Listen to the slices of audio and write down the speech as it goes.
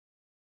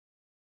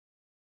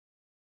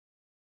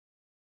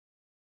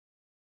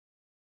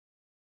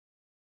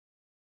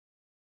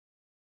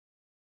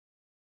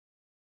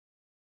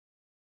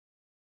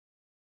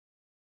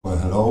Well,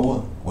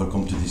 hello,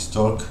 welcome to this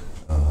talk,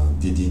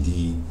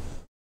 DDD,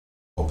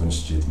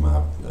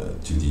 OpenStreetMap,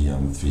 2D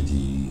and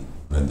 3D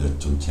rendered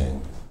toolchain.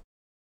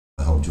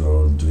 I hope you're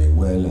all doing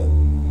well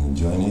and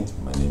enjoying it.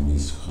 My name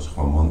is José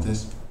Juan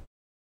Montes.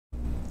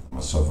 I'm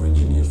a software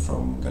engineer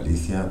from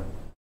Galicia,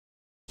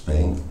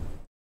 Spain,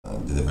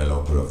 and the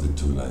developer of the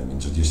tool I'm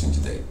introducing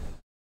today.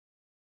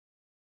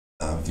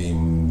 I've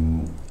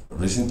been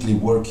recently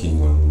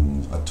working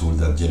on a tool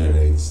that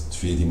generates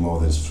 3D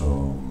models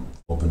from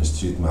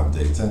OpenStreetMap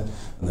data,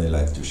 and I'd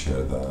like to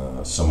share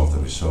some of the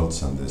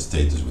results and the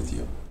status with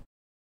you.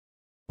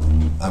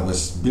 I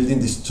was building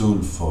this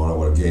tool for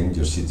our game,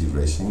 Your City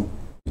Racing,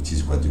 which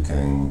is what you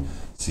can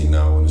see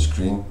now on the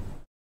screen.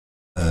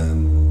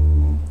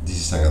 And this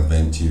is an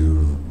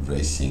adventure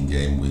racing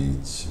game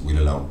which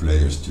will allow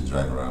players to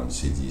drive around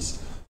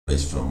cities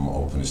based from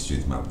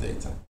OpenStreetMap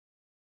data.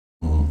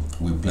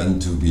 We plan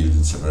to build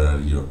several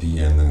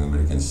European and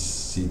American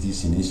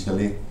cities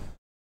initially,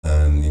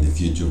 and in the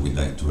future we'd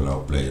like to allow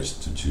players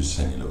to choose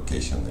any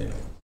location they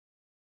like.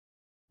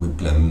 We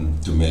plan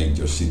to make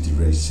Your City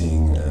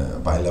Racing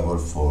available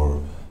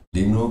for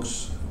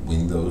Linux,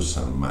 Windows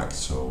and Mac,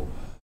 so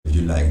if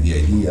you like the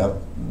idea,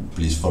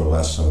 please follow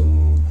us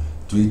on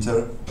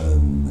Twitter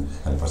and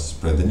help us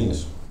spread the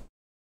news.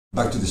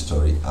 Back to the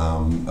story.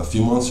 A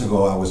few months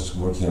ago I was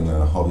working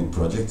on a hobby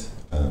project,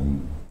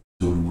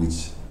 tool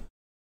which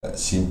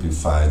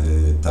simplified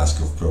the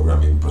task of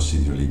programming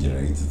procedurally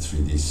generated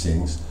 3D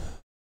scenes.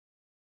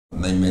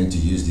 And I meant to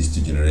use this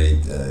to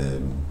generate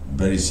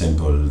very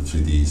simple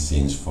 3D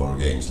scenes for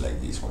games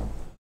like this one.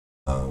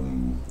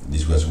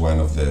 This was one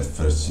of the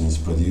first scenes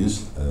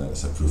produced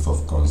as a proof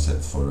of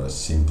concept for a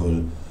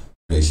simple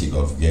crazy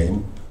golf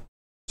game.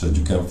 So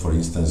you can, for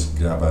instance,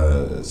 grab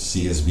a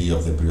CSV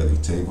of the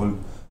periodic table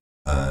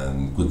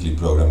and quickly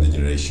program the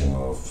generation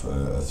of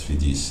a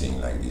 3D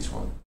scene like this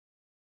one.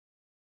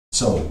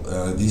 So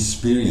this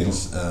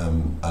experience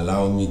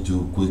allowed me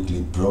to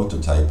quickly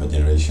prototype a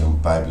generation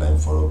pipeline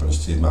for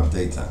OpenStreetMap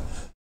data,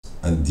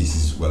 and this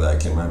is what I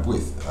came up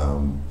with.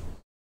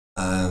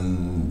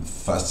 And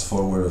fast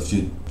forward a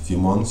few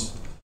months,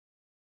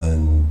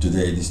 and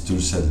today this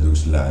toolset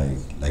looks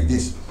like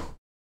this.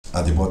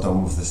 At the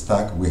bottom of the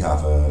stack we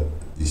have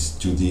this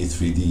 2D,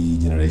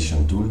 3D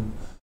generation tool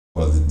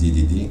called the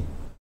DDD,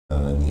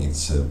 and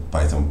it's a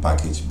Python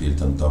package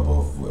built on top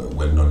of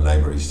well-known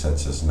libraries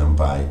such as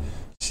NumPy,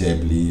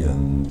 Shapely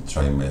and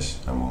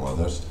TriMesh, among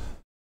others.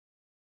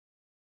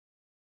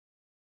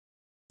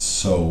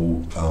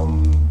 So,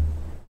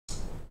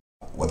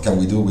 what can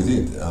we do with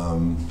it?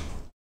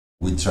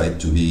 We try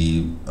to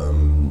be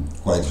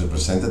quite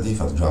representative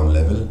at ground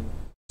level.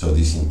 So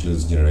this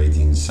includes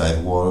generating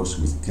sidewalks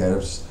with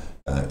curves,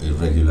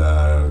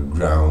 irregular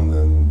ground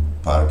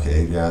and park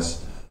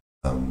areas,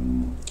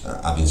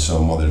 having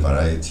some model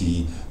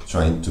variety,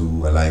 trying to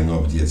align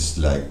objects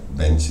like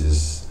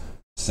benches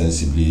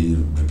sensibly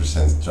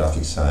represent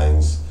traffic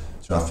signs,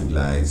 traffic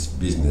lights,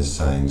 business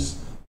signs,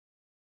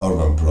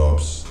 urban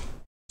props.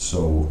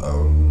 So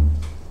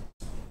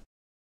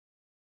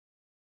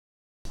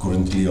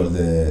currently all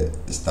the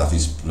stuff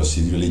is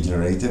procedurally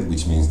generated,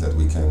 which means that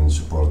we can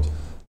support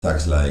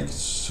tags like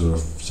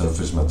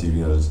surface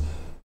materials,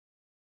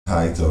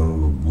 height or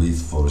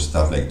width for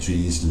stuff like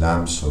trees,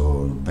 lamps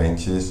or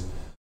benches.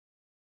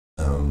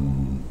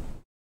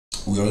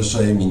 We are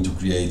also aiming to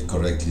create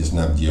correctly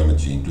snapped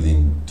geometry,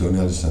 including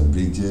tunnels and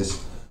bridges,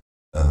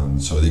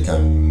 so they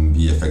can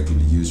be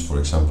effectively used, for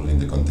example, in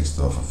the context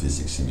of a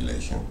physics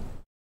simulation.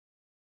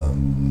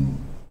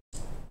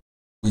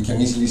 We can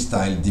easily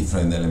style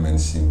different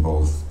elements in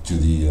both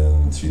 2D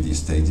and 3D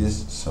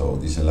stages, so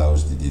this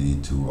allows the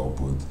DDD to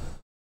output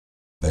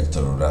vector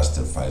or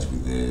raster files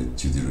with the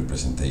 2D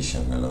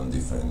representation along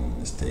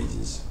different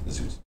stages, as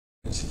you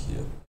can see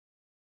here.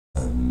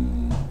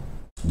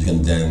 You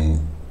can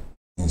then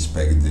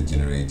inspect the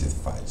generated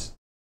files.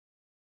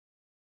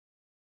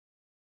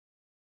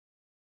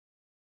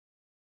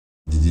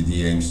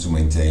 DDD aims to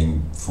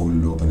maintain full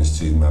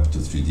OpenStreetMap to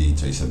 3D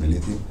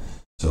traceability.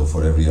 So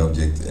for every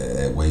object,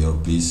 way or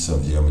piece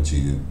of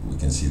geometry, we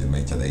can see the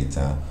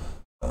metadata,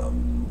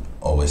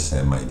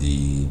 OSM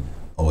ID,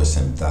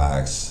 OSM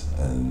tags,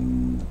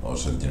 and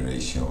also the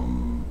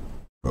generation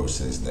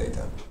process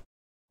data,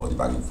 or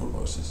debugging full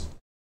process.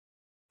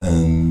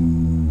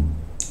 And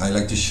I'd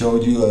like to show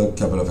you a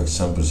couple of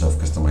examples of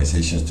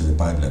customizations to the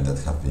pipeline that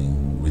have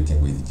been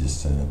written with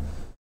just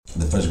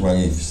the first one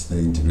is the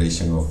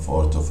integration of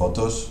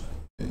orthophotos,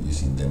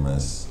 using them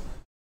as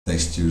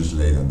textures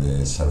laid on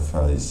the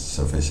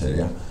surface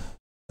area,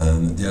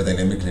 and they are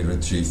dynamically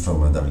retrieved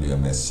from a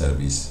WMS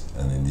service,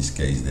 and in this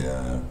case they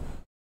are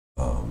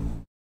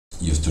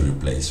used to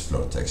replace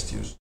floor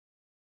textures.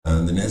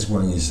 And the next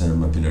one is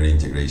mapillary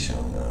integration.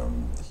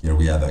 Here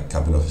we add a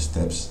couple of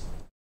steps.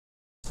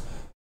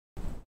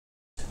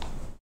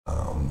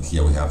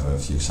 Here we have a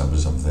few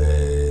examples of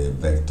the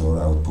vector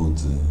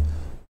output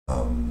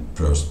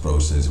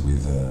process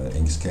with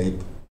Inkscape.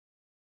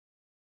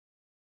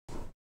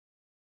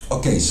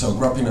 Okay, so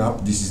wrapping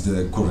up, this is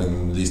the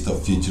current list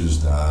of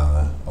features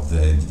of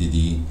the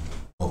DDD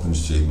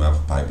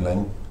OpenStreetMap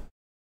pipeline.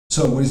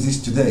 So what is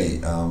this today?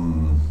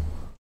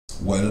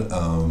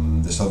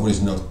 The software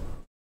is not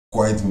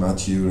quite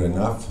mature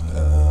enough,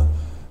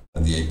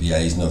 and the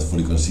API is not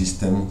fully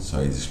consistent, so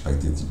it's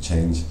expected to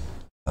change.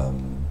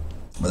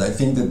 But I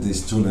think that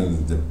this tool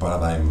and the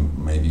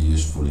paradigm may be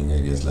useful in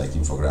areas like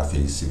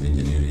infographics, civil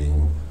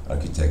engineering,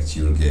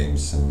 architecture,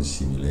 games and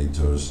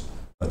simulators,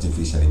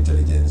 artificial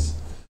intelligence.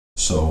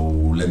 So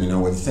let me know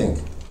what you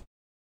think.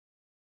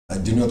 I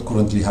do not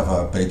currently have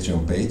a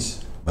Patreon page,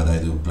 but I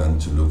do plan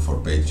to look for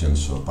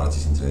patrons or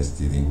parties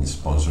interested in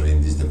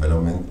sponsoring this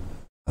development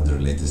and the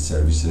related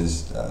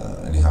services.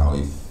 Anyhow,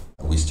 if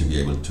I wish to be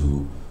able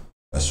to,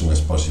 as soon as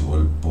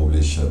possible,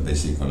 publish a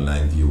basic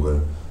online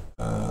viewer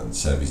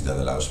service that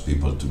allows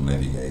people to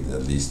navigate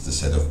at least a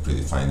set of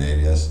predefined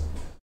areas.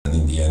 And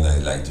in the end,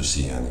 I'd like to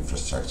see an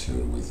infrastructure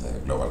with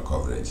global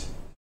coverage.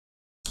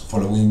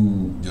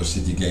 Following your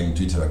City Game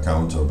Twitter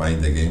account or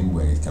buying the game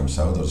when it comes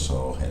out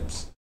also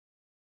helps.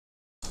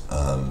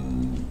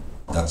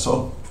 That's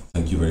all.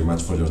 Thank you very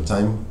much for your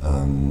time,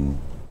 and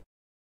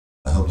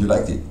I hope you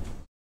liked it.